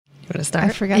to start? I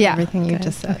forgot everything you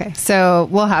just said. Okay. So,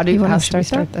 well, how do you want to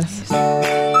start this?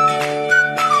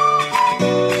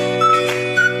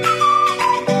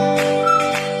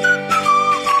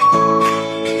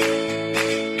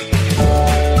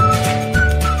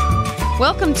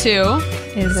 Welcome to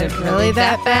Is it really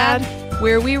that bad?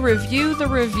 Where we review the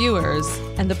reviewers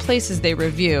and the places they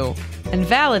review and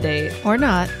validate Or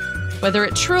not. whether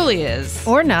it truly is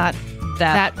Or not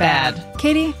that bad.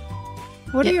 Katie,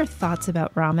 what are your thoughts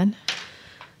about ramen?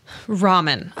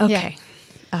 Ramen. Okay.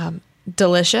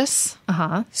 Delicious.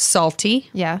 Uh-huh. Salty.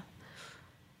 Yeah.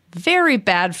 Very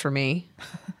bad for me.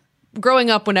 Growing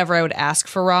up, whenever I would ask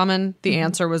for ramen, the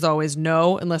answer was always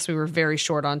no, unless we were very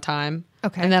short on time.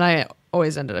 Okay. And then I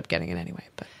always ended up getting it anyway.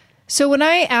 But So when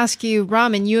I ask you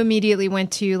ramen, you immediately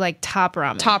went to like top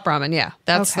ramen. top ramen, yeah.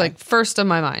 That's Okay. like first on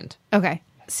my mind. Okay.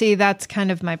 See, that's kind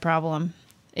of my problem,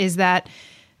 is that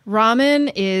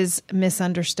ramen is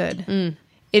misunderstood.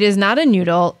 It is not a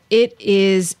noodle. It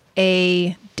is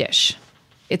a dish.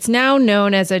 It's now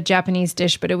known as a Japanese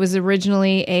dish, but it was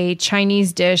originally a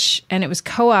Chinese dish, and it was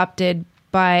co-opted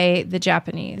by the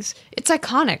Japanese. It's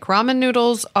iconic. Ramen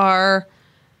noodles are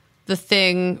the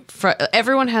thing. For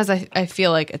everyone has, I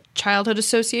feel like, a childhood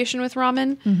association with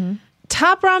ramen.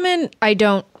 Top ramen, I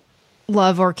don't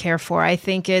love or care for. I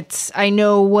think I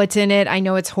know what's in it. I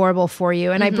know it's horrible for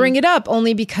you. And I bring it up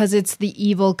only because it's the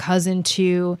evil cousin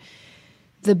to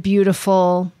the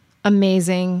beautiful,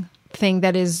 amazing thing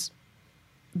that is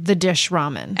the dish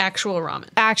ramen. Actual ramen.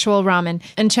 Actual ramen.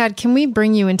 And Chad, can we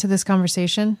bring you into this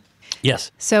conversation? Yes.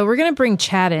 So we're going to bring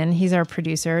Chad in. He's our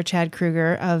producer, Chad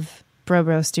Kruger of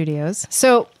Bro Studios.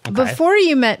 So before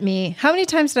you met me, how many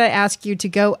times did I ask you to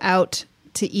go out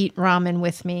to eat ramen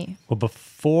with me? Well,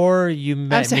 before you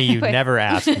met me, you wait. never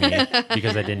asked me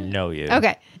because I didn't know you.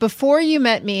 Okay. Before you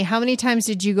met me, how many times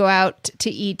did you go out to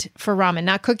eat for ramen?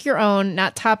 Not cook your own,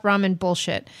 not top ramen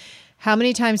bullshit. How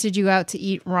many times did you go out to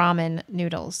eat ramen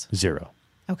noodles? 0.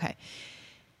 Okay.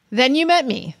 Then you met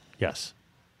me, Yes.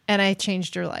 and I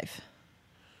changed your life.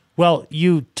 Well,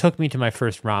 you took me to my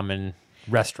first ramen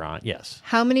restaurant. Yes.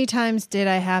 How many times did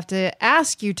I have to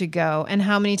ask you to go, and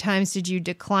how many times did you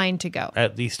decline to go?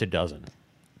 At least a dozen.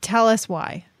 Tell us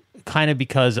why. Kind of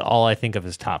because all I think of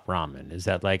is top ramen is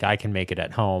that like I can make it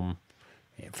at home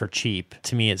for cheap.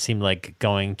 To me, it seemed like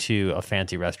going to a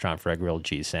fancy restaurant for a grilled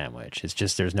cheese sandwich. It's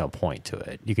just there's no point to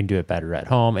it. You can do it better at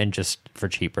home and just for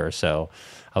cheaper. So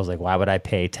I was like, why would I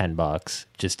pay $10?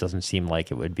 Just doesn't seem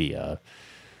like it would be a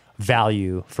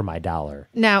value for my dollar.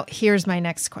 Now, here's my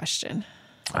next question.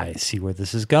 I see where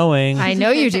this is going. I know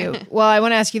you do. Well, I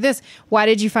want to ask you this. Why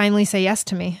did you finally say yes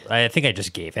to me? I think I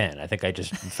just gave in. I think I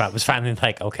just was finally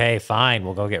like, okay, fine,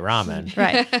 we'll go get ramen.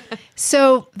 Right.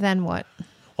 So then what?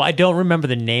 Well, I don't remember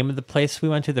the name of the place we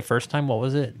went to the first time. What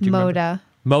was it? Do you remember? Moda.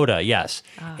 Moda, yes.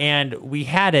 And we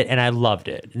had it, and I loved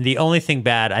it. And the only thing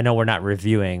bad, I know we're not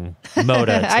reviewing Moda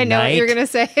tonight. I know what you're going to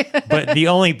say. But the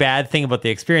only bad thing about the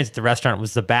experience at the restaurant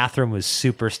was the bathroom was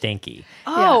super stinky.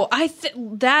 Oh,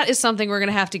 that is something we're going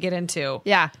to have to get into.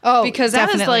 Yeah. Oh, Because that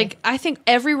is definitely. like, I think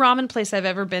every ramen place I've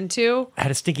ever been to, Had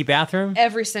a stinky bathroom?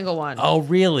 every single one. Oh,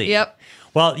 really? Yep.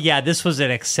 Well, yeah, this was an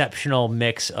exceptional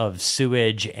mix of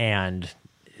sewage and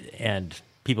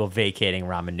people vacating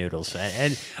ramen noodles,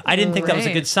 and I didn't think that was a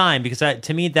Right. good sign because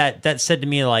to me that said to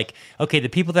me like, okay, the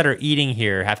people that are eating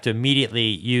here have to immediately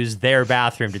use their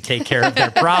bathroom to take care of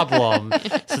their problem,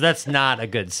 so that's not a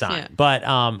good sign. Yeah. But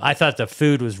I thought the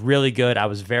food was really good. I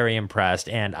was very impressed,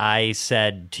 and I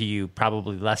said to you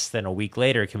probably less than a week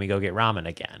later, can we go get ramen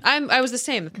again? I was the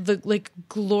same. The like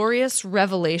glorious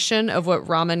revelation of what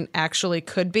ramen actually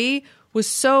could be was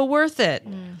so worth it.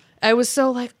 I was so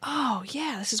like, oh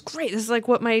yeah, this is great. This is like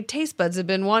what my taste buds have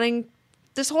been wanting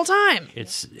this whole time.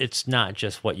 It's not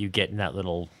just what you get in that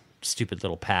little stupid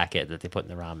little packet that they put in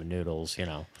the ramen noodles, you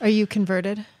know. Are you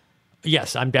converted?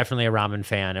 Yes, I'm definitely a ramen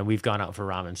fan, and we've gone out for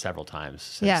ramen several times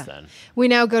since then. We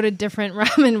now go to different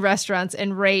ramen restaurants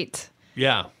and rate.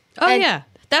 Yeah, Oh And- yeah.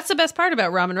 That's the best part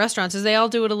about ramen restaurants is they all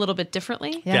do it a little bit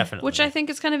differently. Yeah. definitely. Which I think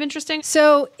is kind of interesting.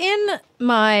 So, in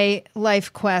my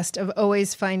life quest of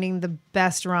always finding the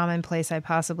best ramen place I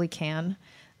possibly can,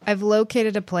 I've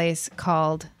located a place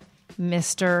called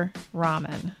Mr.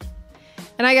 Ramen.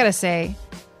 And I gotta say,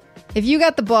 if you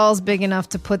got the balls big enough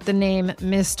to put the name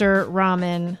Mr.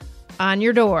 Ramen on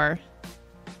your door,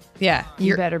 Yeah.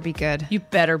 you better be good. You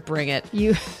better bring it.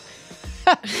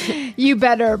 You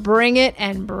better bring it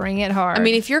and bring it hard. I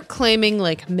mean, if you're claiming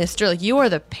like Mr., like you are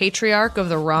the patriarch of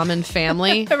the ramen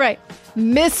family. right.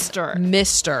 Mr.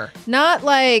 Mr. Not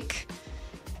like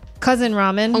cousin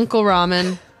ramen, Uncle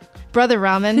ramen, brother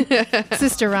ramen,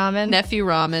 sister ramen. nephew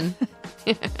ramen.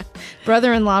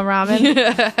 Brother-in-law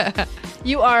ramen.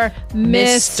 You are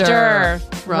Mr.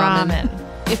 Ramen.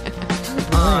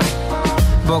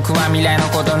 僕は未来の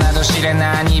ことなど知ら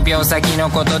ない2秒先の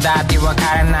ことだってわ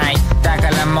からないだか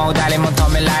らもう誰も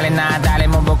止められない誰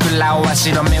も僕らを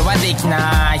足止めはでき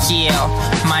ない Here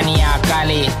マニアカ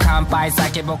リ乾杯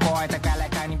叫ぼ声高ら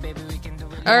かに Baby we can do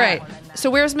it All right. So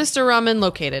where's Mr. Ramen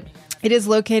located? It is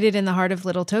located in the heart of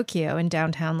Little Tokyo in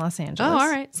downtown Los Angeles. Oh, all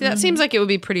right. See, that seems like it would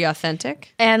be pretty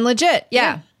authentic. And legit,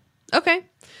 yeah. Okay.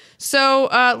 So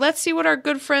let's see what our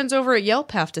good friends over at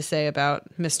Yelp have to say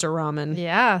about Mr. Ramen.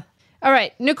 Yeah. All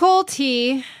right. Nicole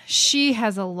T, she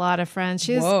has a lot of friends.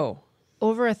 She has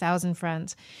over 1,000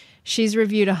 friends. She's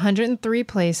reviewed 103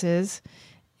 places,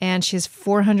 and she has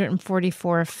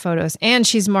 444 photos. And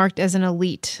she's marked as an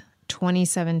elite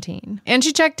 2017. And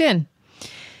she checked in.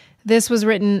 This was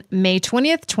written May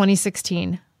 20th,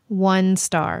 2016. 1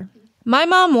 star. My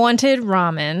mom wanted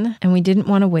ramen, and we didn't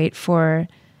want to wait for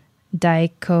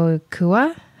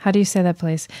Daikokua. How do you say that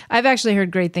place? I've actually heard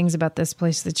great things about this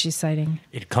place that she's citing.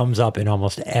 It comes up in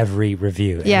almost every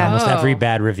review. Yeah. In almost every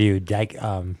bad review,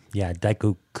 Daikukuya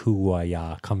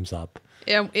comes up.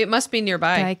 Yeah, it must be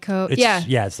nearby.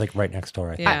 It's like right next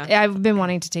door. I think. Yeah. I've been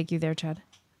wanting to take you there, Chad.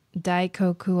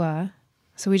 Daikokua.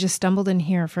 So we just stumbled in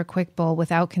here for a quick bowl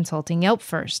without consulting Yelp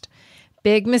first.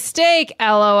 Big mistake,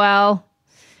 LOL.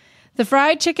 The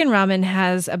fried chicken ramen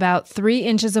has about 3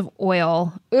 inches of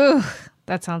oil. Ugh,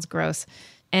 that sounds gross.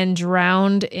 And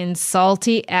drowned in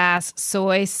salty ass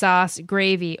soy sauce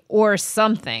gravy or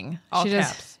something. All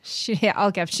caps.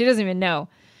 All caps. She doesn't even know.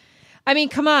 I mean,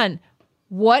 come on.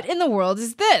 What in the world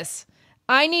is this?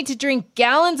 I need to drink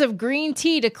gallons of green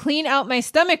tea to clean out my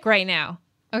stomach right now.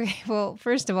 Okay, well,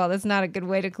 first of all, that's not a good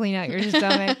way to clean out your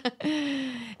stomach.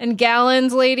 And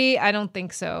gallons, lady, I don't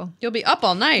think so. You'll be up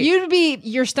all night.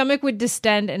 Your stomach would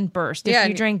distend and burst if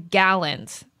you drank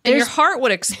gallons. And your heart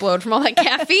would explode from all that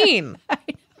caffeine.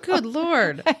 Good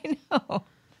Lord. I know.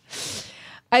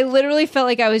 I literally felt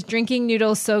like I was drinking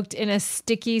noodles soaked in a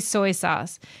sticky soy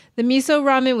sauce. The miso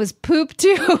ramen was poop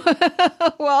too.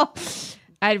 Well,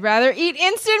 I'd rather eat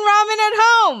instant ramen at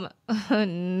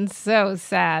home. So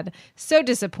sad. So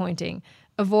disappointing.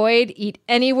 Avoid, eat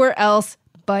anywhere else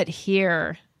but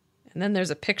here. And then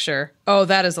there's a picture. Oh,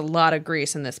 that is a lot of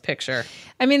grease in this picture.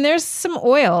 I mean, there's some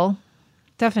oil.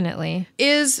 Definitely.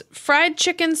 Is fried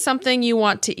chicken something you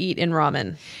want to eat in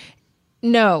ramen?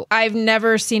 No, I've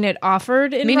never seen it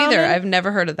offered in Me ramen. neither. I've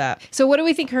never heard of that. So what do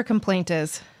we think her complaint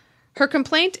is? Her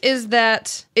complaint is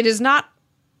that it is not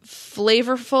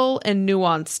flavorful and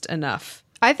nuanced enough.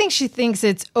 I think she thinks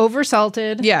it's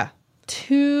oversalted. Yeah.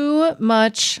 Too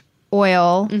much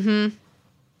oil. Mm-hmm.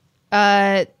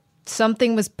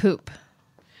 Something was poop.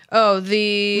 Oh,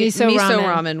 the miso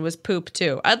ramen was poop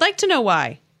too. I'd like to know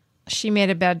why. She made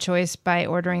a bad choice by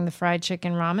ordering the fried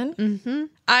chicken ramen. Mm-hmm.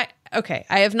 I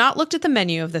have not looked at the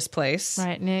menu of this place.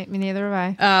 Right, me neither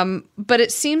have I. But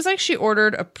it seems like she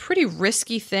ordered a pretty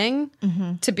risky thing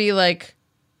to be like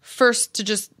first to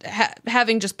just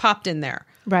having just popped in there.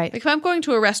 Right. Like if I'm going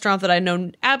to a restaurant that I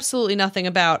know absolutely nothing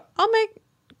about, I'll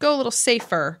go a little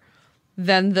safer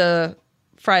than the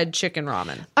fried chicken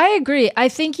ramen. I agree. I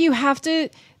think you have to,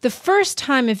 the first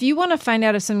time, if you want to find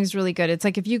out if something's really good, it's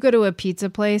like if you go to a pizza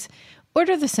place,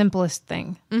 order the simplest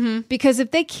thing. Mm-hmm. Because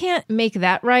if they can't make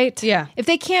that right, if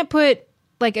they can't put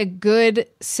like a good,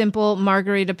 simple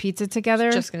margarita pizza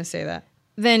together. Just going to say that.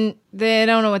 Then they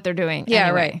don't know what they're doing. Yeah,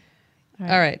 anyway. All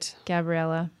right.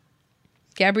 Gabriella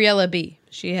B.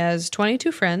 She has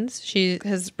 22 friends. She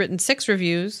has written 6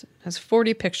 reviews, has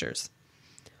 40 pictures.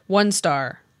 1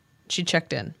 star. She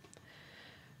checked in.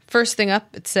 First thing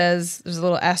up, it says, there's a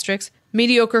little asterisk,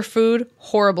 mediocre food,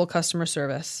 horrible customer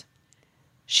service.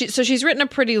 So she's written a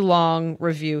pretty long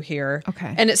review here.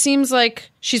 Okay. And it seems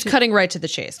like she's cutting right to the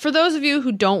chase. For those of you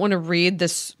who don't want to read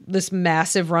this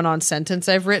massive run-on sentence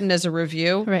I've written as a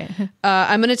review, right.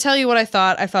 I'm going to tell you what I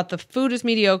thought. I thought the food was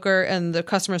mediocre and the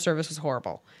customer service was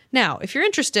horrible. Now, if you're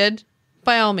interested,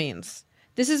 by all means.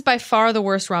 This is by far the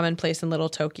worst ramen place in Little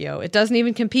Tokyo. It doesn't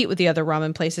even compete with the other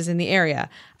ramen places in the area.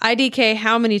 IDK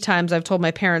how many times I've told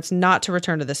my parents not to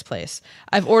return to this place.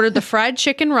 I've ordered the fried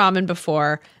chicken ramen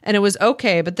before, and it was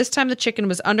okay, but this time the chicken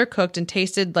was undercooked and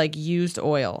tasted like used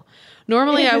oil.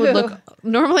 Normally I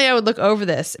would look over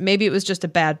this. Maybe it was just a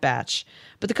bad batch.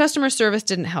 But the customer service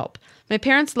didn't help. My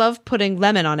parents love putting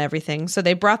lemon on everything, so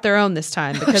they brought their own this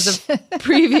time because of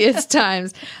previous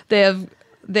times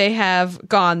they have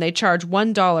gone. They charge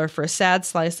 $1 for a sad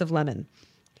slice of lemon.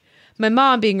 My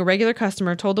mom, being a regular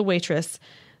customer, told the waitress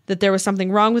that there was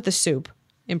something wrong with the soup,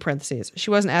 in parentheses.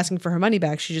 She wasn't asking for her money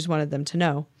back. She just wanted them to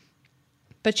know.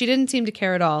 but she didn't seem to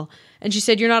care at all. And she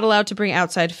said, "You're not allowed to bring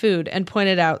outside food," and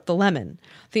pointed out the lemon.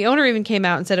 The owner even came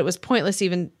out and said it was pointless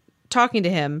even talking to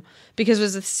him because it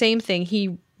was the same thing.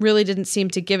 He really didn't seem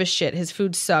to give a shit. His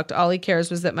food sucked. All he cares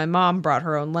was that my mom brought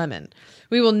her own lemon.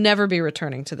 We will never be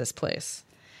returning to this place.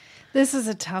 This is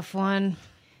a tough one.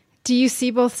 Do you see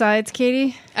both sides,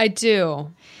 Katie? I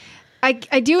do. I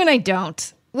do and I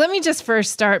don't. Let me just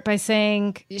first start by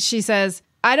saying, she says,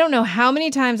 I don't know how many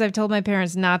times I've told my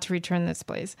parents not to return this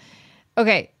place.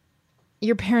 Okay,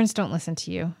 your parents don't listen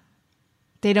to you.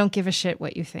 They don't give a shit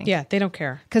what you think. Yeah, they don't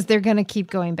care. Because they're going to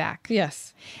keep going back.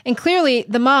 Yes. And clearly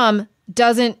the mom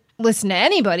doesn't listen to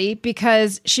anybody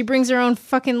because she brings her own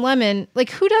fucking lemon. Like,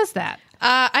 who does that?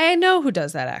 I know who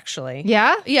does that, actually.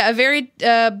 Yeah? Yeah,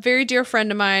 a very dear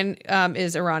friend of mine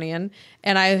is Iranian,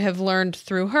 and I have learned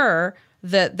through her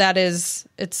that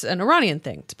it's an Iranian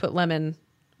thing to put lemon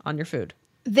on your food.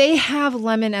 They have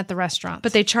lemon at the restaurant.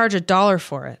 But they charge $1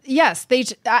 for it. Yes,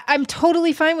 I'm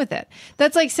totally fine with it.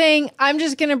 That's like saying, I'm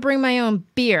just going to bring my own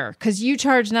beer because you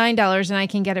charge $9 and I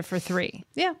can get it for $3.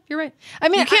 Yeah, you're right. I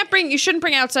mean, you shouldn't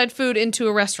bring outside food into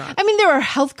a restaurant. I mean, there are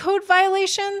health code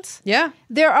violations. Yeah.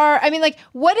 There are, I mean, like,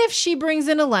 what if she brings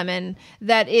in a lemon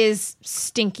that is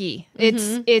stinky?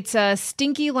 It's a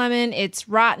stinky lemon. It's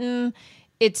rotten.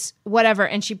 It's whatever.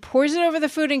 And she pours it over the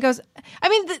food and goes, I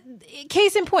mean,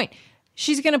 case in point,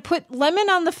 she's going to put lemon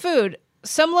on the food.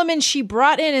 Some lemon she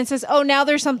brought in and says, oh, now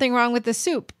there's something wrong with the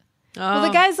soup. Oh. Well, the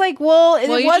guy's like, well, it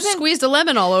wasn't. You just squeezed a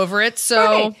lemon all over it,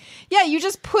 so. Okay. Yeah, you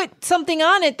just put something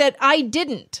on it that I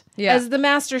didn't as the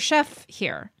master chef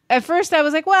here. At first, I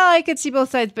was like, well, I could see both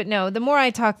sides, but no, the more I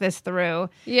talk this through.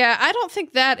 Yeah, I don't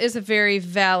think that is a very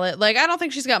valid, like, I don't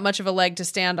think she's got much of a leg to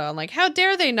stand on. Like, how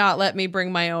dare they not let me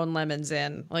bring my own lemons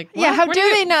in? Like, yeah, how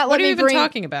dare they not let me bring. What are you even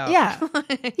talking about? Yeah.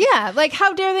 Yeah, like,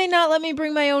 how dare they not let me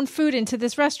bring my own food into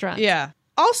this restaurant? Yeah.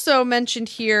 Also mentioned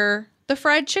here, the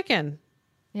fried chicken.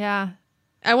 Yeah.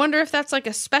 I wonder if that's like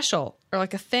a special or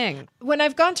like a thing. When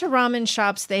I've gone to ramen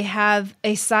shops, they have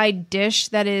a side dish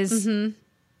that is,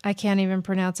 I can't even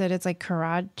pronounce it. It's like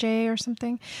karaage or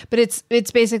something. But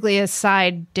it's basically a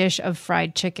side dish of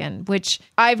fried chicken, which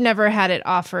I've never had it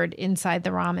offered inside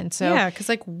the ramen. So yeah, because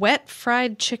like wet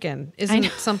fried chicken isn't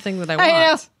something that I want.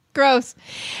 I know. Gross.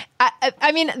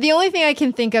 I mean, the only thing I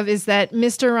can think of is that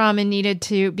Mr. Ramen needed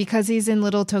to, because he's in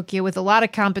Little Tokyo with a lot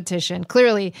of competition,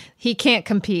 clearly he can't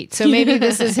compete. So maybe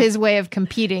this is his way of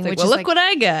competing. Like, which well, is look like, what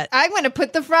I get. I'm going to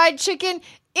put the fried chicken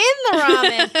in the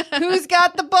ramen. Who's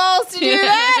got the balls to do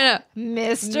that?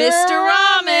 Mr.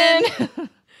 Ramen.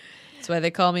 That's why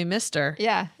they call me Mr.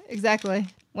 Yeah, exactly.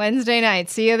 Wednesday night.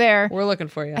 See you there. We're looking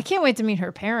for you. I can't wait to meet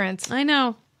her parents. I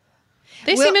know.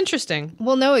 They seem interesting.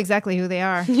 We'll know exactly who they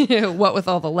are. What with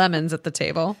all the lemons at the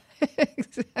table.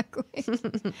 Exactly.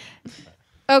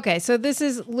 Okay, so this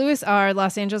is Louis R.,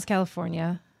 Los Angeles,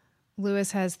 California.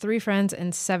 Louis has 3 friends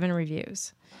and 7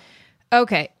 reviews.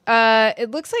 Okay,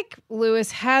 it looks like Louis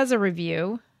has a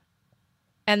review,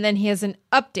 and then he has an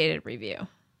updated review.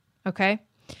 Okay,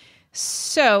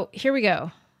 so here we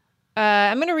go.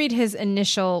 I'm going to read his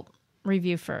initial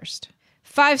review first.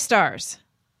 5 stars.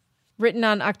 Written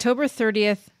on October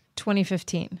 30th,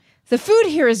 2015. The food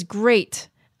here is great.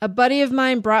 A buddy of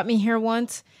mine brought me here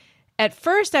once. At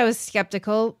first, I was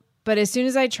skeptical, but as soon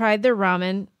as I tried their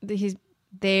ramen,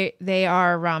 they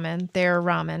are ramen. They're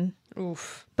ramen.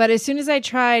 Oof. But as soon as I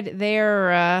tried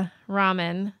their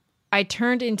ramen, I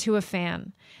turned into a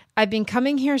fan. I've been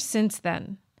coming here since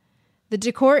then. The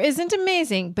decor isn't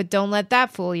amazing, but don't let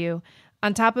that fool you.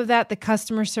 On top of that, the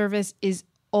customer service is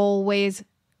always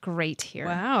great here.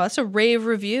 Wow, that's a rave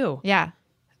review. Yeah.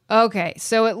 Okay,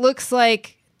 so it looks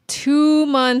like 2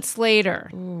 months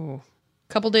later. Ooh.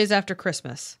 Couple days after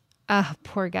Christmas. Ah,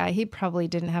 poor guy. He probably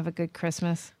didn't have a good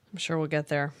Christmas. I'm sure we'll get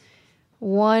there.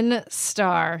 1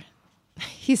 star.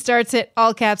 He starts it,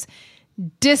 all caps,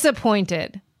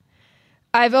 disappointed.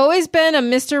 I've always been a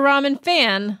Mr. Ramen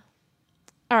fan.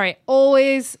 All right,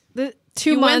 always. The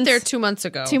 2 months. You went there 2 months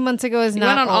ago. 2 months ago is you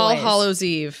not went on always. All Hallows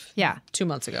Eve. Yeah. 2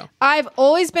 months ago. I've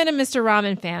always been a Mr.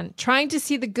 Ramen fan, trying to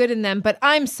see the good in them, but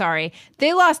I'm sorry.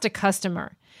 They lost a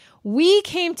customer. We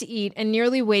came to eat and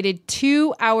nearly waited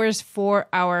 2 hours for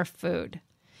our food.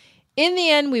 In the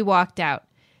end, we walked out.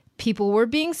 People were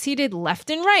being seated left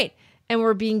and right and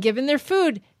were being given their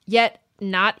food, yet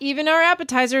not even our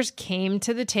appetizers came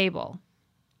to the table.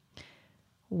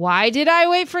 Why did I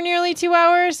wait for nearly 2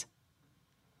 hours?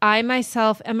 I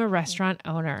myself am a restaurant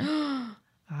owner.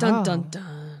 Dun, dun,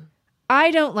 dun.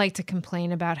 I don't like to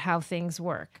complain about how things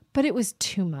work, but it was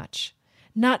too much.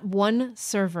 Not one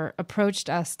server approached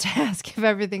us to ask if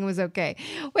everything was okay.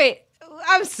 Wait,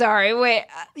 I'm sorry. Wait,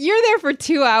 you're there for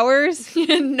 2 hours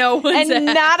No one's and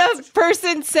not a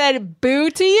person said boo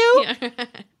to you?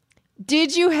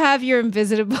 Did you have your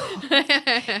invisible?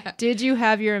 Did you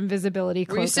have your invisibility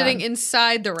cloak Were you sitting on?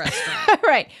 inside the restaurant?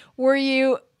 Right. Were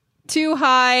you too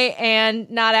high and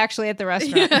not actually at the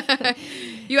restaurant?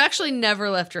 You actually never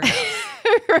left your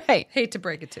house. Right. Hate to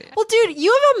break it to you. Well, dude,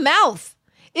 you have a mouth.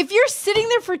 If you're sitting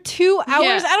there for 2 hours,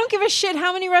 Yeah. I don't give a shit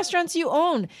how many restaurants you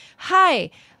own. Hi,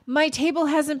 my table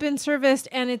hasn't been serviced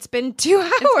and it's been 2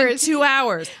 hours. It's been 2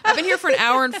 hours. I've been here for an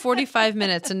hour and 45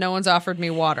 minutes and no one's offered me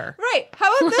water. Right.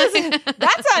 How about this?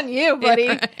 That's on you, buddy.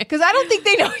 Because I don't think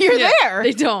they know you're Yeah, there.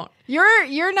 They don't.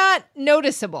 You're not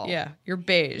noticeable. Yeah, you're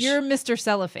beige. You're Mr.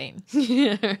 Cellophane.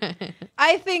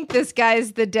 I think this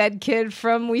guy's the dead kid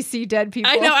from We See Dead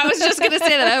People. I know. I was just going to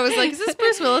say that. I was like, is this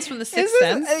Bruce Willis from The Sixth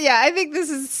Sense? Yeah, I think this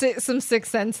is some Sixth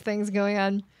Sense things going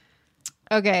on.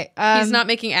 Okay. He's not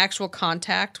making actual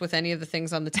contact with any of the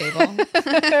things on the table.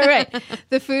 Right.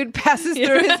 The food passes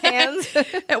through his hands.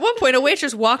 At one point, a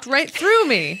waitress walked right through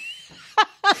me.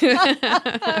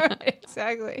 Right,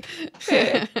 exactly.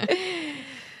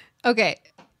 Okay.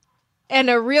 And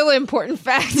a real important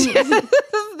fact. This is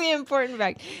the important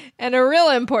fact. And a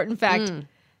real important fact.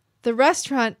 The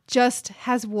restaurant just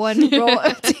has one row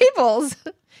of tables.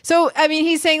 So, I mean,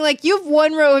 he's saying, like, you have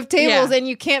one row of tables Yeah. and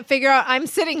you can't figure out I'm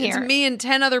sitting It's here. me and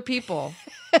 10 other people.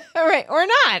 Right. Or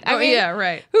not. I Oh, mean, yeah,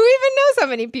 right. who even knows how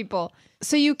many people?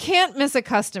 So you can't miss a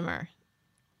customer.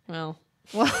 Well,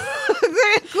 Well,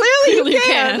 clearly you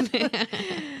can.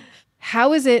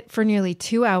 How is it for nearly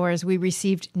 2 hours we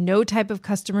received no type of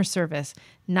customer service,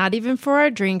 not even for our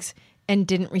drinks, and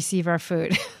didn't receive our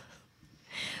food?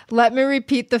 Let me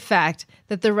repeat the fact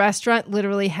that the restaurant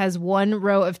literally has one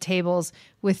row of tables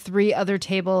with 3 other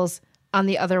tables on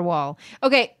the other wall.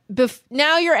 Okay,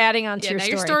 now you're adding on to your now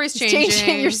story. your story's It's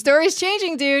changing. Your story's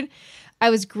changing, dude. I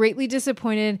was greatly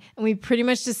disappointed, and we pretty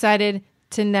much decided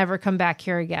to never come back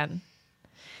here again.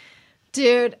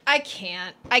 Dude, I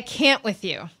can't with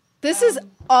you. This is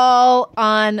all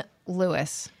on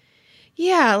Lewis.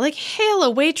 yeah, like hail a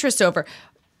waitress over.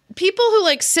 People who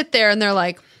like sit there and they're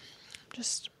like,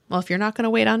 well, if you're not going to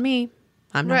wait on me,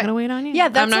 I'm not Right. going to wait on you. Yeah,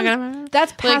 I'm not gonna.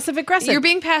 that's Like, passive aggressive. You're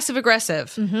being passive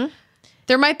aggressive. Mm-hmm.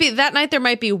 There might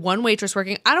be one waitress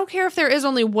working. I don't care if there is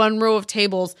only one row of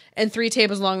tables and 3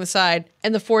 tables along the side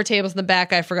and the 4 tables in the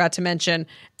back I forgot to mention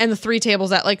and the 3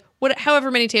 tables at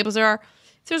however many tables there are.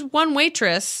 If there's one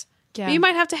waitress, Yeah. you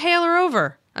might have to hail her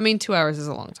over. I mean, 2 hours is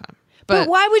a long time. but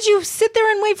why would you sit there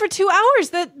and wait for 2 hours?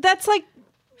 That's like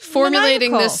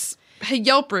formulating maniacal. this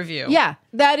Yelp review. Yeah,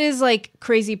 that is like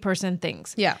crazy person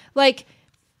things. Yeah. Like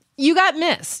you got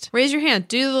missed. Raise your hand.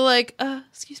 Do the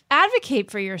excuse me.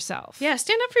 Advocate for yourself. Yeah,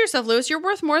 stand up for yourself, Lewis. You're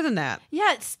worth more than that.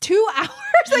 Yeah, it's 2 hours.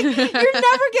 Like you're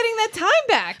never getting that time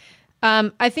back.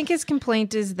 I think his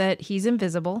complaint is that he's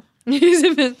invisible.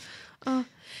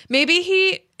 Maybe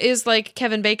he is like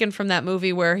Kevin Bacon from that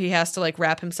movie where he has to like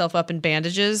wrap himself up in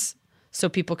bandages so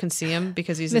people can see him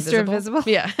because he's Mr. Invisible?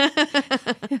 Yeah.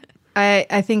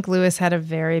 I think Lewis had a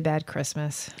very bad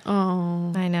Christmas.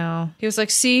 Oh. I know. He was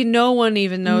like, see, no one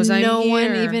even knows I'm here. No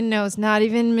one even knows. Not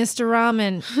even Mr.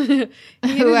 Ramen,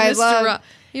 who I love.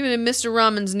 Even in Mr.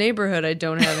 Ramen's neighborhood, I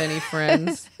don't have any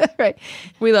friends. Right.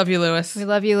 We love you, Lewis. We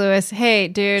love you, Lewis. Hey,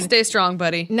 dude. Stay strong,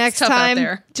 buddy. Next it's tough time, out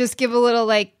there. just give a little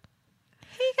like,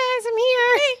 hey guys, I'm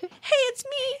here. Hey, it's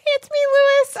me,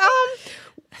 Lewis.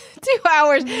 2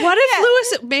 hours. What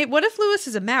if Lewis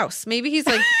is a mouse? Maybe he's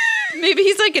like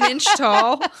an inch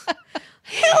tall.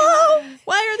 Hello.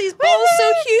 Why are these balls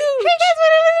so huge?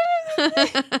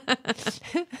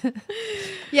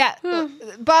 Yeah.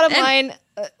 Bottom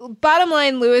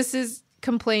line, Lewis's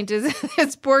complaint is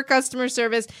it's poor customer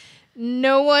service.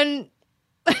 No one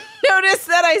noticed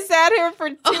that I sat here for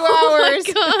 2 hours. Oh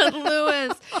my God,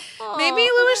 Lewis. Maybe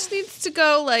Lewis needs to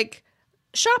go like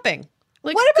shopping.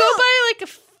 Like What go about- buy like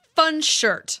a fun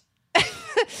shirt. All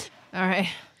right.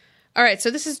 All right,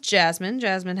 so this is Jasmine.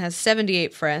 Jasmine has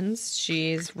 78 friends.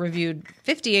 She's reviewed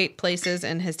 58 places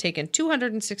and has taken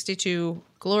 262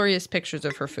 glorious pictures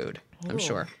of her food, I'm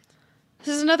sure.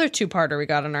 This is another 2-parter we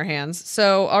got on our hands.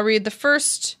 So I'll read the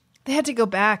first. They had to go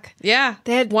back. Yeah,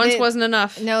 once wasn't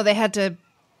enough. No, they had to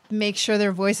make sure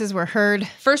their voices were heard.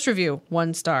 First review,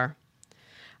 1 star.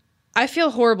 I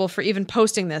feel horrible for even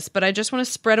posting this, but I just want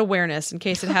to spread awareness in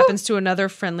case it happens to another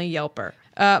friendly Yelper.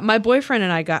 My boyfriend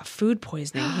and I got food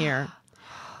poisoning here.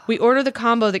 We ordered the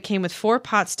combo that came with 4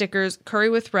 pot stickers, curry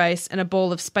with rice, and a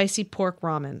bowl of spicy pork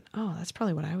ramen. Oh, that's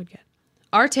probably what I would get.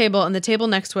 Our table and the table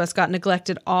next to us got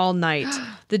neglected all night.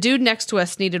 The dude next to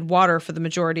us needed water for the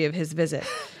majority of his visit.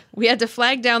 We had to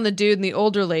flag down the dude and the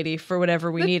older lady for whatever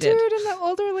we needed. Dude and the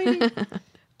older lady.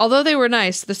 Although they were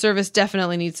nice, the service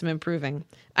definitely needs some improving.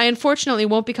 I unfortunately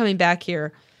won't be coming back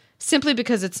here simply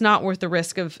because it's not worth the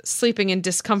risk of sleeping in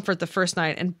discomfort the first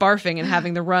night and barfing and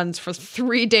having the runs for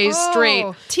 3 days straight.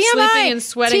 TMI, sleeping and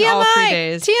sweating all 3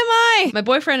 days. TMI. My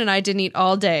boyfriend and I didn't eat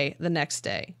all day the next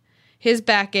day. His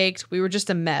back ached. We were just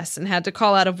a mess and had to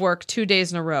call out of work 2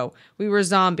 days in a row. We were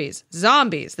zombies.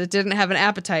 Zombies that didn't have an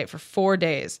appetite for 4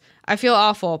 days. I feel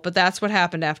awful, but that's what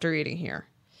happened after eating here.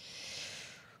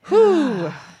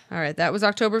 Whew. All right, that was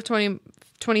October of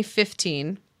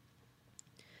 2015.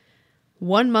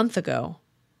 1 month ago,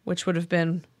 which would have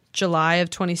been July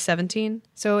of 2017.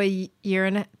 So a year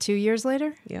and 2 years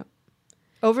later? Yep.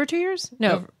 Over 2 years?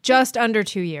 No, just under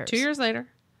 2 years. 2 years later.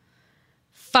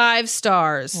 5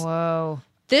 stars. Whoa.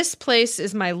 This place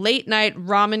is my late night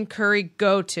ramen curry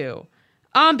go-to.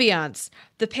 Ambiance.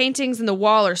 The paintings in the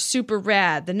wall are super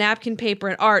rad. The napkin paper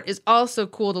and art is also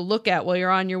cool to look at while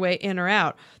you're on your way in or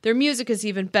out. Their music is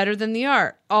even better than the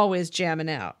art. Always jamming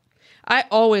out. I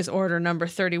always order number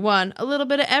 31, a little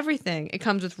bit of everything. It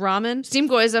comes with ramen,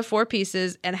 steamed gyoza, 4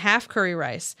 pieces, and half curry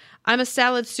rice. I'm a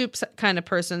salad soup kind of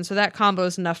person, so that combo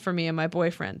is enough for me and my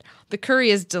boyfriend. The curry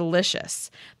is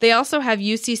delicious. They also have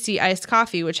UCC iced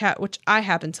coffee, which I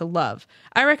happen to love.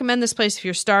 I recommend this place if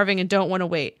you're starving and don't want to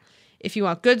wait. If you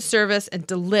want good service and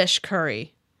delish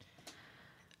curry.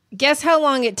 Guess how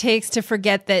long it takes to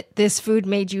forget that this food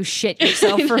made you shit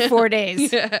yourself for 4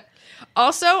 days. Yeah.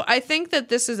 Also, I think that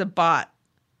this is a bot.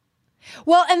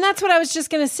 Well, and that's what I was just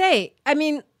going to say. I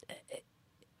mean,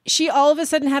 she all of a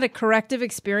sudden had a corrective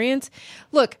experience.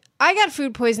 Look, I got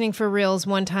food poisoning for reals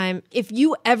one time. If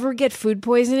you ever get food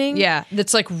poisoning, yeah,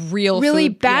 that's like really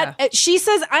food. bad. Yeah. She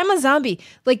says, I'm a zombie.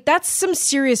 Like, that's some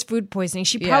serious food poisoning.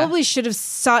 She probably should have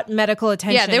sought medical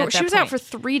attention. Yeah, she was out for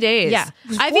 3 days. Yeah,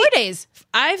 4 days.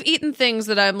 I've eaten things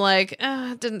that I'm like,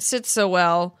 it didn't sit so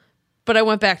well, but I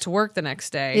went back to work the next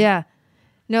day. Yeah.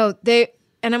 No,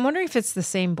 and I'm wondering if it's the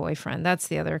same boyfriend. That's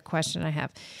the other question I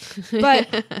have.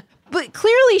 But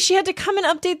clearly she had to come and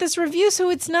update this review, so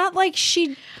it's not like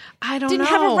she didn't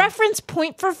have a reference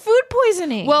point for food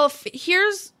poisoning. Well,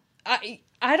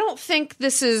 I don't think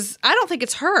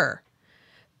it's her,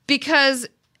 because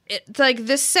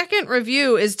this second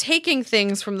review is taking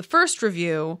things from the first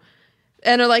review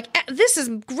and are like, this is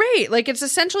great. Like, it's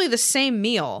essentially the same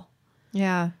meal.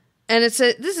 Yeah. And this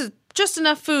is just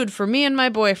enough food for me and my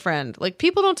boyfriend. Like,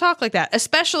 people don't talk like that,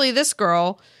 especially this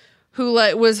girl who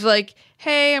was like,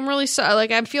 hey, I'm really sorry.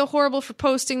 Like, I feel horrible for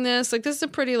posting this. Like, this is a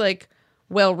pretty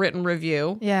well-written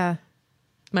review. Yeah.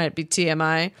 Might be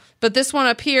TMI. But this one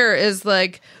up here is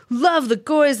like, love the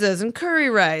gyozas and curry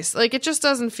rice. Like, it just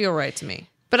doesn't feel right to me.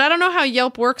 But I don't know how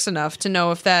Yelp works enough to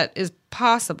know if that is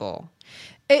possible.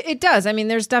 It does. I mean,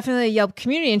 there's definitely a Yelp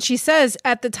community. And she says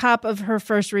at the top of her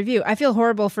first review, I feel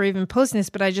horrible for even posting this,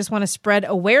 but I just want to spread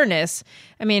awareness.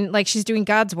 I mean, like, she's doing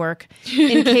God's work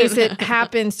in case it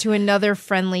happens to another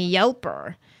friendly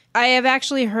Yelper. I have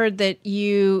actually heard that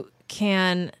you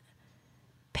can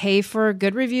pay for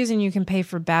good reviews and you can pay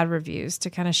for bad reviews to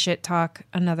kind of shit talk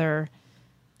another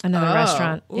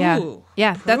restaurant. Yeah. Ooh,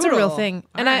 yeah, that's a real brutal. thing.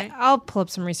 All And right. I'll pull up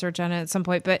some research on it at some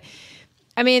point. But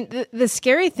I mean, the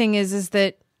scary thing is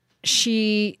that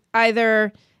she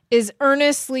either is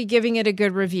earnestly giving it a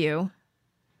good review.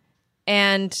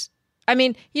 And I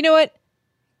mean, you know what?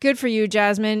 Good for you,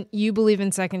 Jasmine. You believe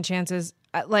in second chances.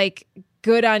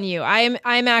 Good on you. I'm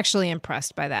actually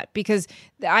impressed by that, because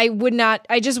I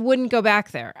just wouldn't go back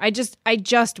there. I just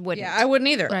wouldn't. Yeah, I wouldn't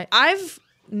either. Right. I've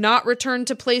not returned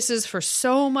to places for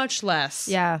so much less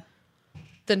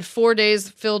than 4 days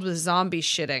filled with zombie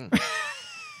shitting.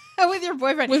 with your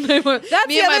boyfriend. That's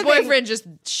me and my boyfriend just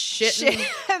shitting.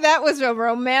 That was a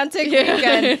romantic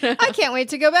weekend. I can't wait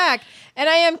to go back. And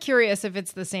I am curious if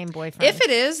it's the same boyfriend. If it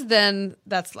is, then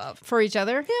that's love. For each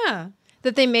other? Yeah.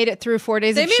 That they made it through 4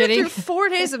 days of shitting? They made it through 4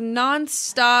 days of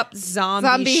nonstop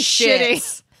zombie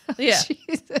shitting. Yeah.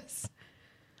 Jesus.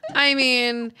 I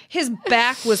mean, his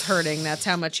back was hurting. That's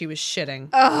how much he was shitting.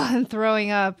 Oh, and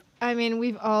throwing up. I mean,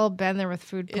 we've all been there with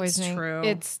food poisoning. It's true.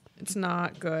 It's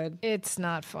not good. It's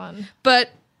not fun. But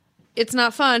it's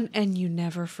not fun, and you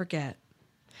never forget.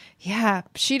 Yeah,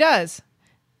 she does.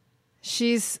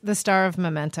 She's the star of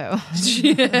Memento.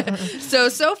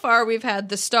 So far, we've had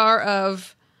the star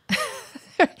of...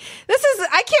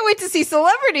 I can't wait to see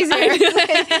celebrities here.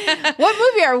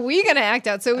 What movie are we going to act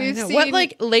out? So we've seen... What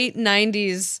late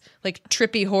 90s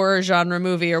trippy horror genre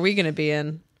movie are we going to be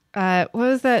in? What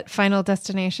was that? Final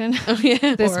Destination? Oh,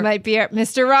 yeah. This might be our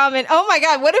Mr. Ramen. Oh my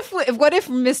God. What if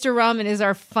Mr. Ramen is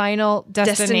our final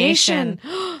destination?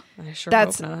 I sure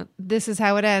hope not. This is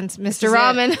how it ends. Mr. This is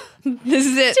Ramen. This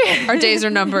is it. Our days are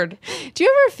numbered. Do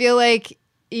you ever feel like,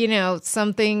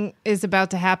 something is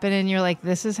about to happen and you're like,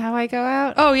 this is how I go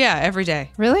out? Oh, yeah, every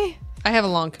day. Really? I have a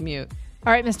long commute.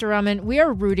 All right, Mr. Ramen, we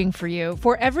are rooting for you.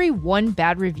 For every one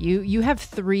bad review, you have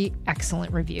 3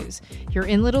 excellent reviews. You're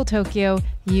in Little Tokyo.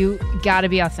 You got to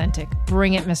be authentic.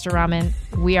 Bring it, Mr. Ramen.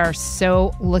 We are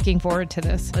so looking forward to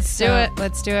this. Let's do it.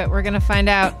 Let's do it. We're going to find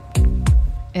out.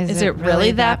 Is it really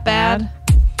that bad?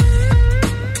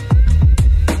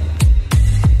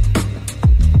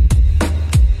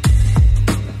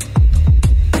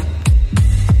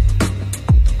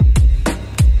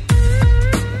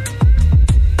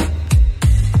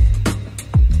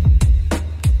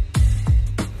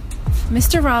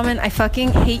 Mr. Ramen, I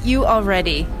fucking hate you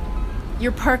already.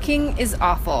 Your parking is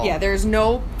awful. Yeah, there's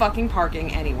no fucking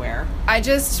parking anywhere. I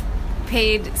just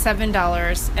paid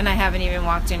 $7 and I haven't even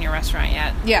walked in your restaurant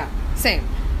yet. Yeah, same.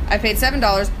 I paid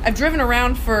 $7. I've driven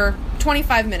around for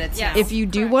 25 minutes now. If you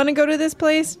do want to go to this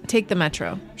place, take the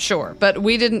metro. Sure, but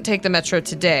we didn't take the metro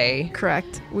today.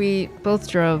 Correct. We both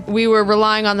drove. We were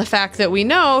relying on the fact that we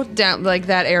know down like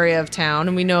that area of town,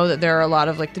 and we know that there are a lot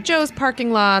of like the Joe's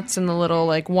parking lots and the little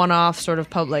like one-off sort of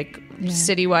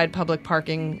citywide public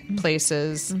parking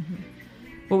places. Mm-hmm.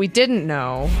 What we didn't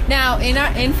know. Now,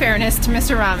 in fairness to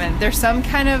Mr. Ramen, there's some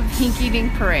kind of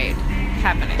hink-eating parade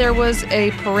happening. There was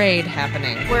a parade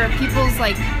happening where people's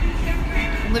like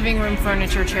living room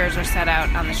furniture chairs are set out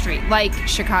on the street, like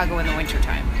Chicago in the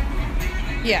wintertime.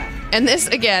 Yeah. And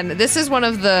this is one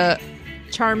of the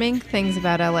charming things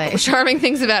about LA.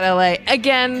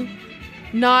 Again,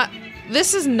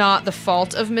 this is not the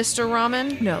fault of Mr.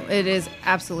 Ramen. No, it is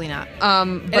absolutely not.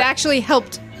 It actually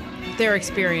helped their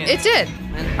experience. It did.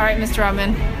 All right, Mr.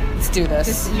 Ramen. Let's do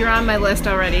this. You're on my list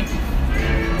already.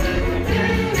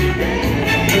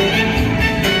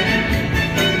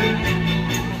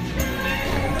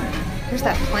 Here's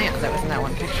that plant that was in that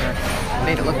one picture.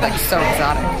 Made it look like so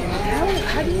exotic.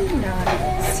 How do you not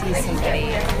see somebody?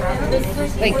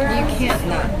 Like, you can't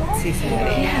not see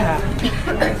somebody. Yeah.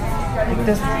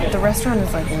 Like the restaurant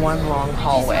is like one long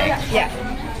hallway. Yeah.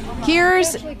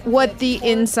 Here's what the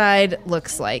inside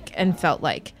looks like and felt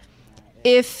like.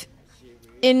 If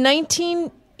in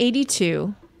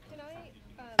 1982,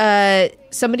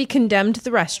 somebody condemned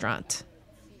the restaurant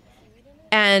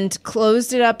and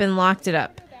closed it up and locked it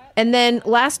up, and then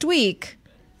last week,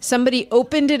 somebody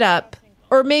opened it up,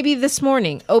 or maybe this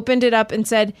morning, opened it up and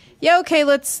said, yeah, okay,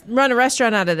 let's run a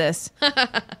restaurant out of this.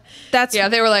 Yeah,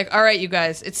 they were like, all right, you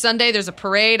guys, it's Sunday, there's a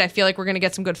parade, I feel like we're going to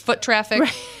get some good foot traffic.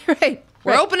 Right.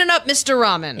 We're opening up Mr.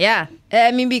 Ramen. Yeah.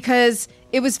 I mean, because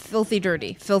it was filthy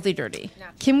dirty.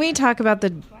 Can we talk about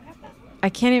the...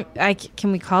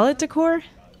 can we call it decor?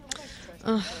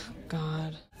 Oh,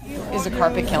 God. Is the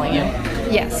carpet killing you?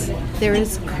 Yes, there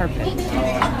is carpet.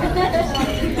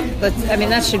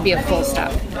 That should be a full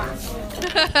stop.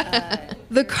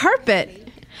 The carpet.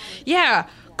 Yeah,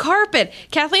 carpet.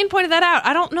 Kathleen pointed that out.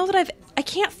 I don't know that I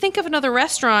can't think of another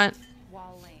restaurant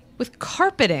with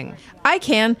carpeting. I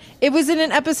can. It was in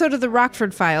an episode of The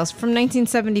Rockford Files from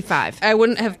 1975. I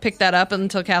wouldn't have picked that up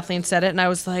until Kathleen said it, and I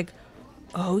was like,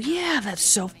 oh yeah, that's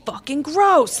so fucking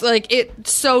gross. Like,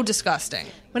 it's so disgusting.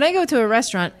 When I go to a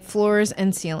restaurant, floors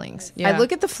and ceilings. Yeah. I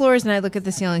look at the floors and I look at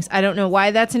the ceilings. I don't know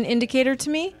why that's an indicator to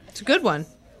me. It's a good one.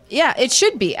 Yeah, it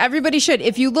should be. Everybody should.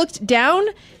 If you looked down,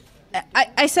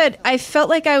 I said I felt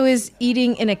like I was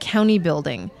eating in a county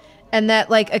building and that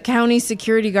like a county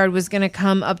security guard was going to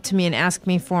come up to me and ask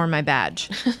me for my badge.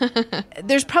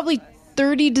 There's probably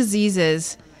 30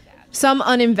 diseases, some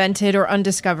uninvented or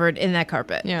undiscovered, in that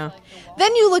carpet. Yeah.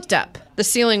 Then you looked up. The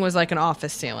ceiling was like an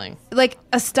office ceiling. Like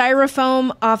a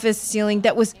styrofoam office ceiling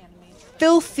that was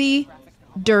filthy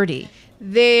dirty.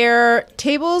 Their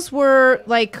tables were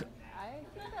like...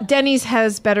 Denny's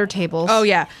has better tables. Oh,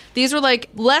 yeah. These were like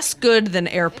less good than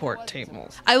airport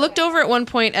tables. I looked over at one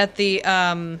point at the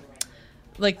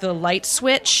like the light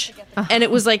switch, and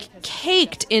it was like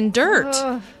caked in dirt.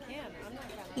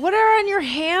 What are on your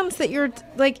hands that you're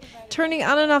like turning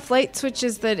on and off light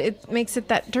switches that it makes it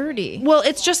that dirty? Well,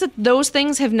 it's just that those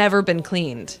things have never been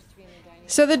cleaned.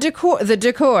 So the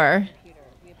decor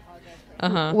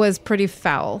was pretty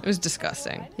foul. It was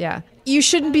disgusting. Yeah. You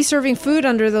shouldn't be serving food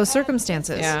under those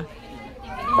circumstances. Yeah.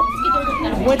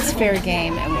 What's fair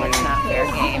game and what's not fair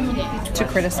game? To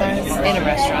criticize? In a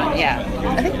restaurant, yeah.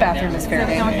 I think bathroom is fair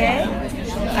game.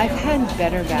 I've had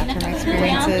better bathroom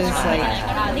experiences, like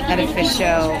at a fish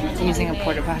show using a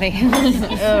porta potty.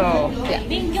 Oh.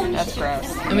 Yeah, that's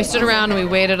gross. And we stood around and we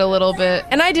waited a little bit.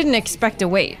 And I didn't expect to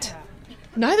wait.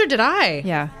 Neither did I.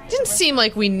 Yeah. It didn't seem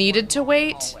like we needed to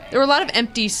wait. There were a lot of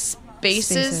empty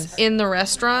spaces. In the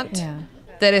restaurant. Yeah.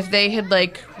 That if they had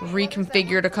like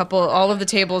reconfigured all of the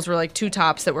tables were like 2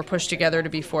 tops that were pushed together to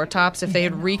be 4 tops. If they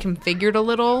had reconfigured a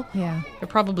little, Yeah. there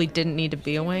probably didn't need to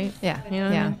be a wait. Yeah. You know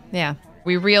what I Yeah. mean? Yeah.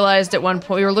 We realized at one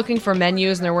point we were looking for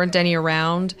menus and there weren't any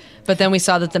around, but then we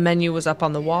saw that the menu was up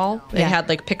on the wall. They Yeah. had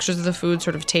like pictures of the food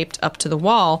sort of taped up to the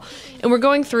wall. And we're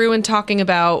going through and talking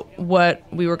about what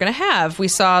we were going to have. We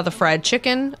saw the fried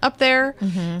chicken up there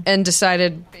and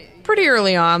decided pretty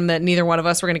early on that neither one of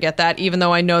us were going to get that, even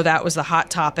though I know that was the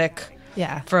hot topic.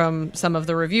 Yeah. From some of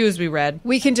the reviews we read.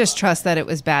 We can just trust that it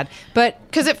was bad. But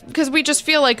Because we just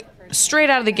feel like straight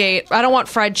out of the gate, I don't want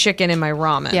fried chicken in my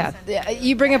ramen. yeah,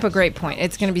 you bring up a great point.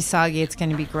 It's going to be soggy. It's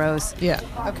going to be gross. Yeah.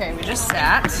 Okay, we just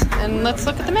sat and let's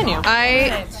look at the menu.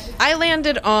 I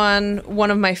landed on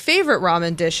one of my favorite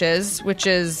ramen dishes, which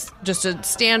is just a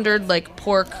standard like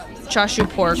pork, chashu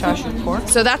pork. Chashu pork.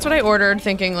 So that's what I ordered,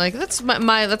 thinking like that's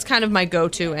that's kind of my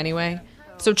go-to anyway.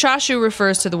 So chashu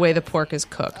refers to the way the pork is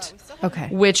cooked. Okay.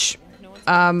 Which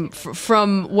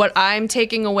from what I'm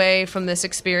taking away from this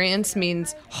experience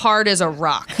means hard as a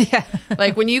rock. Yeah.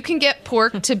 Like when you can get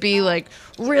pork to be like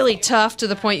really tough to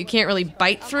the point you can't really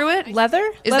bite through it.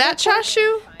 Leather? Is Leather that pork?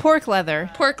 chashu? Pork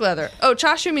leather. Pork leather. Oh,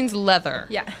 chashu means leather.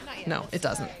 Yeah. No, it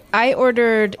doesn't. I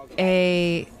ordered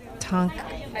a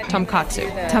Tonkatsu.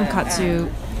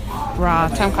 tonkatsu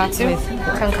broth. Tonkatsu?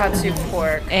 Tonkatsu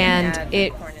pork. And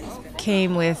it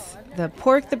came with the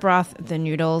pork, the broth, the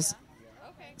noodles,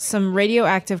 some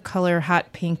radioactive color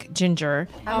hot pink ginger.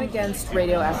 I'm against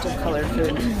radioactive colored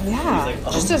food. Yeah.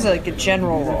 Just as like a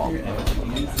general rule.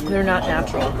 They're not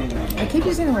natural. I keep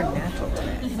using the word natural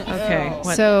today. Okay.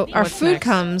 So our what's food next?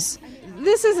 comes.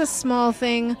 This is a small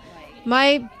thing.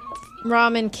 My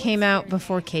ramen came out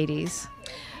before Katie's.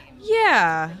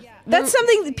 Yeah. That's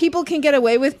something that people can get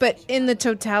away with, but in the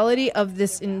totality of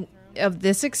this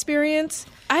experience,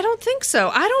 I don't think so.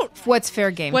 I don't. what's fair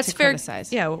game What's to fair?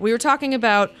 criticize? Yeah, we were talking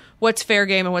about what's fair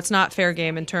game and what's not fair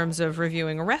game in terms of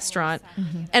reviewing a restaurant,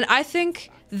 and I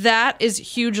think that is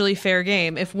hugely fair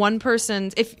game. If one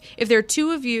person, if there are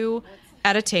 2 of you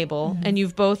at a table and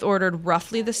you've both ordered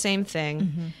roughly the same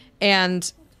thing,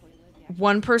 and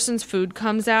one person's food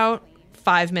comes out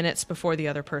 5 minutes before the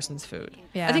other person's food.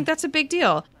 Yeah. I think that's a big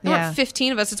deal. There Yeah. aren't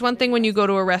 15 of us. It's one thing when you go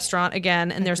to a restaurant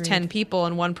again and there's Agreed. 10 people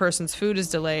and one person's food is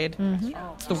delayed.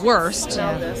 It's the worst.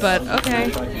 But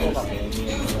okay.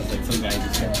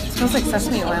 Smells like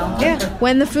sesame oil. Yeah.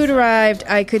 When the food arrived,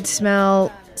 I could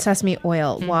smell sesame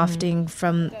oil wafting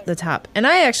from the top. And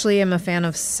I actually am a fan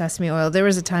of sesame oil. There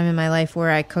was a time in my life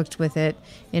where I cooked with it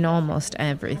in almost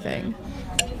everything.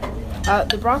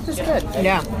 The broth is good.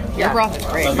 Yeah. Your broth is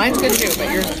great. Mine's good too,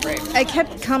 but yours is great. I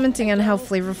kept commenting on how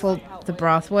flavorful the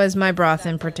broth was. My broth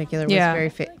in particular was Yeah.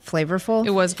 very flavorful. It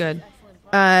was good.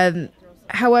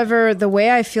 However, the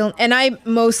way I feel, and I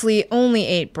mostly only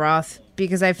ate broth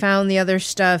because I found the other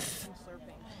stuff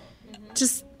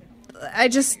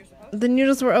the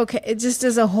noodles were okay. It just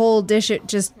as a whole dish, it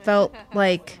just felt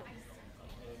like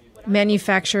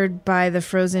manufactured by the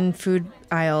frozen food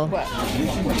aisle.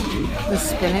 The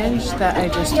spinach that I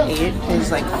just ate is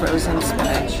like frozen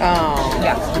spinach. Oh.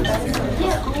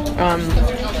 Yeah.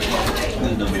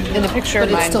 In the picture But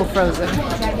of it's mine. still frozen.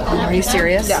 Are you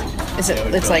serious? Yeah. Is it?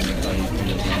 It's like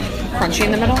crunchy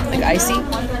in the middle, like icy.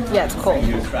 Yeah, it's cold.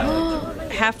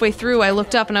 Halfway through, I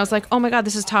looked up and I was like, "Oh my god,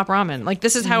 this is top ramen!" Like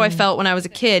this is how I felt when I was a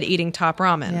kid eating top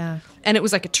ramen. Yeah. And it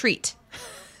was like a treat.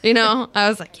 You know, I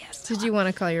was like, "Yes." Did you want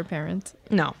to call your parents?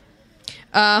 No.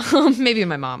 Maybe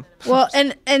my mom. Well,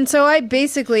 and so I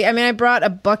basically, I mean, I brought a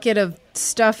bucket of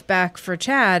stuff back for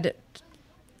Chad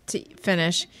to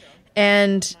finish,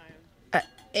 and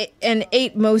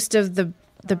ate most of the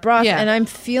broth, Yeah. and I'm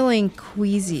feeling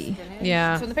queasy.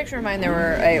 Yeah. So in the picture of mine,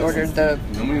 I ordered the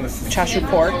chashu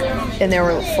pork, and there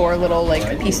were 4 little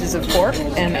like pieces of pork,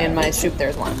 and in my soup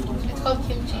there's one.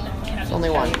 Only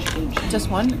one. Just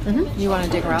one? Mm-hmm. You want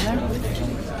to dig around there?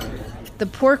 The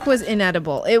pork was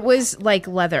inedible. It was like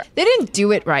leather. They didn't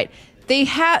do it right. They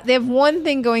have one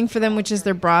thing going for them, which is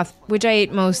their broth, which I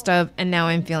ate most of, and now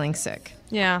I'm feeling sick.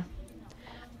 Yeah.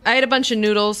 I ate a bunch of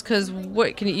noodles because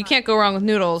you can't go wrong with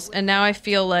noodles, and now I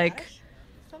feel like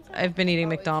I've been eating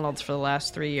McDonald's for the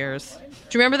last 3 years.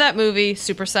 Do you remember that movie,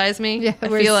 Super Size Me? Yeah, I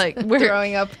feel like we're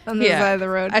throwing up on the side of the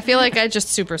road. I feel like I just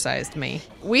supersized me.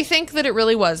 We think that it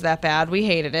really was that bad. We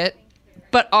hated it.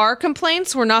 But our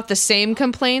complaints were not the same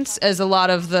complaints as a lot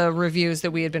of the reviews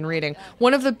that we had been reading.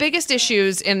 One of the biggest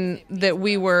issues that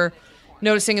we were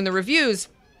noticing in the reviews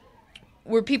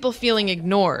were people feeling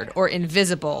ignored or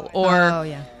invisible or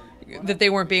that they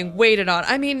weren't being waited on.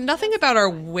 I mean, nothing about our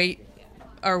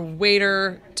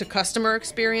waiter to customer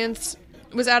experience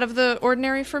was out of the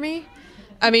ordinary for me.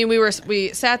 I mean,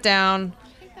 we sat down,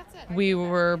 we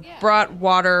were brought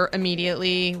water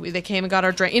immediately. They came and got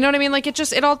our drink. You know what I mean? Like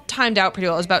it all timed out pretty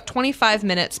well. It was about 25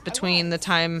 minutes between the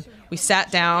time we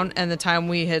sat down and the time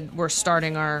were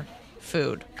starting our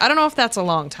food. I don't know if that's a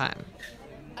long time.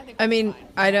 I mean,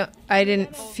 I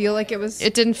didn't feel like it was.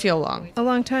 It didn't feel long. A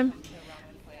long time.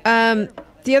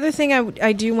 The other thing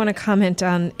I do want to comment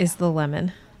on is the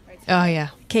lemon. Oh yeah.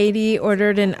 Katie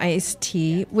ordered an iced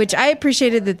tea, which I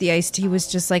appreciated that the iced tea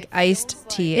was just like iced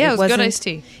tea. Yeah, it was good iced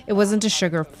tea. It wasn't a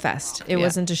sugar fest. It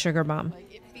wasn't a sugar bomb.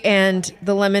 And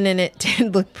the lemon in it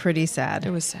did look pretty sad.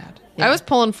 It was sad. Yeah. I was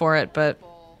pulling for it, but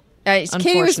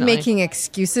Katie was making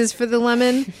excuses for the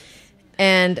lemon,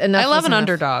 and enough. I love an enough.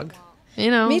 Underdog. You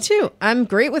know, me too. I'm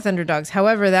great with underdogs.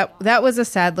 However, that was a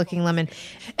sad looking lemon.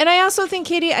 And I also think,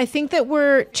 Katie, I think that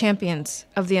we're champions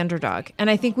of the underdog, and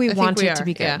I think we want it to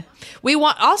be good. Yeah. We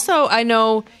want. Also, I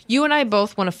know you and I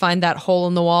both want to find that hole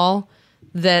in the wall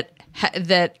that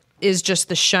is just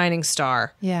the shining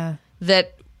star. Yeah.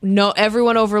 That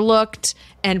everyone overlooked,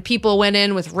 and people went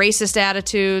in with racist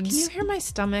attitudes. Can you hear my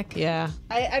stomach? Yeah.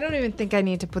 I don't even think I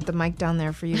need to put the mic down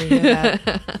there for you to hear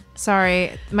that.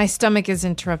 Sorry, my stomach is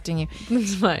interrupting you.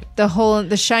 It's fine.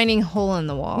 The shining hole in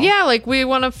the wall. Yeah, like we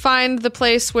want to find the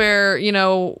place where,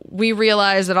 we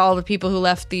realize that all the people who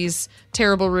left these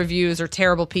terrible reviews are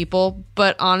terrible people,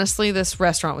 but honestly, this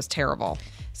restaurant was terrible.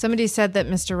 Somebody said that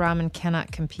Mr. Ramen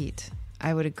cannot compete.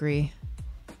 I would agree.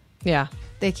 Yeah.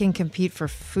 They can compete for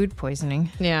food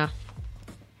poisoning. Yeah.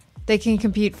 They can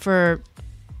compete for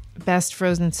best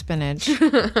frozen spinach.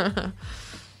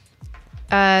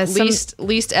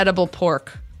 Least edible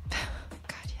pork.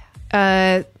 God,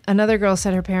 yeah. Another girl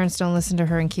said her parents don't listen to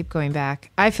her and keep going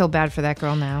back. I feel bad for that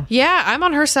girl now. Yeah, I'm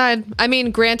on her side. I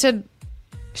mean, granted,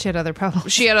 she had other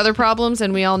problems. She had other problems,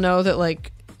 and we all know that,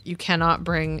 like, you cannot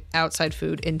bring outside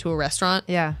food into a restaurant.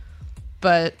 Yeah.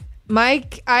 But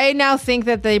Mike, I now think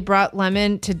that they brought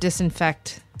lemon to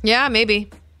disinfect. Yeah, maybe.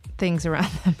 Things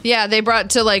around them. Yeah, they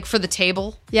brought to, like, for the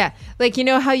table. Yeah. Like, you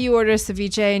know how you order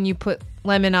ceviche and you put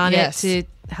lemon on it to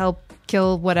help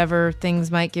kill whatever things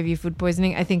might give you food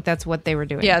poisoning? I think that's what they were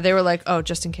doing. Yeah, they were like, oh,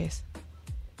 just in case.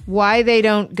 Why they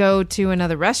don't go to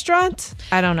another restaurant?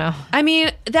 I don't know. I mean,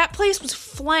 that place was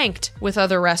flanked with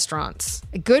other restaurants.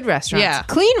 Good restaurants. Yeah.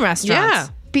 Clean restaurants. Yeah.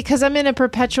 Because I'm in a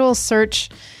perpetual search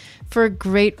for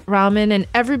great ramen, and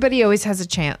everybody always has a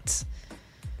chance.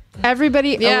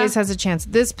 Everybody always has a chance.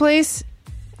 This place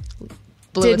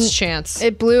blew its chance.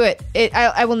 It blew it.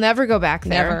 I will never go back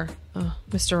there. Never. Oh,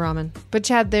 Mr. Ramen. But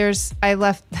Chad, I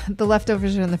left the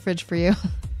leftovers are in the fridge for you.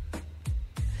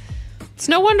 It's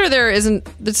no wonder there's no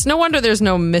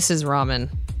Mrs. Ramen.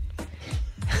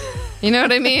 You know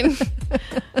what I mean?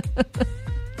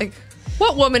 Like,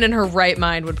 what woman in her right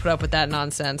mind would put up with that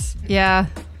nonsense? Yeah.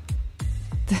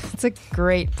 That's a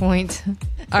great point.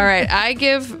 All right, I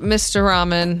give Mr.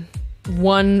 Ramen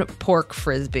 1 pork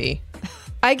frisbee.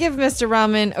 I give Mr.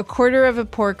 Ramen a quarter of a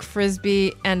pork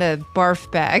frisbee and a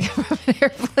barf bag from an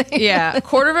airplane. Yeah, a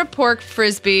quarter of a pork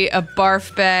frisbee, a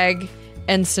barf bag,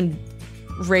 and some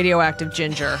radioactive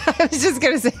ginger. I was just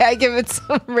going to say, I give it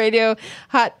some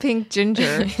hot pink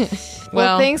ginger.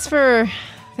 Well, thanks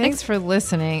for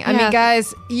listening. I mean,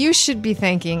 guys, you should be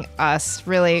thanking us,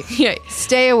 really. Yeah.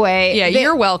 Stay away. Yeah,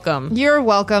 you're welcome. You're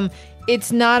welcome.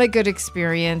 It's not a good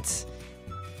experience.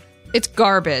 It's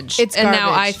garbage. And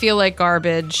now I feel like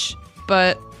garbage,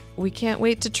 but we can't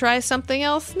wait to try something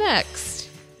else next.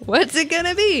 What's it going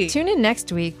to be? Tune in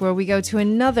next week where we go to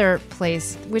another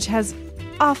place which has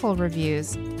awful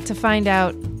reviews to find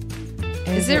out,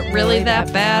 is it really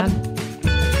that bad?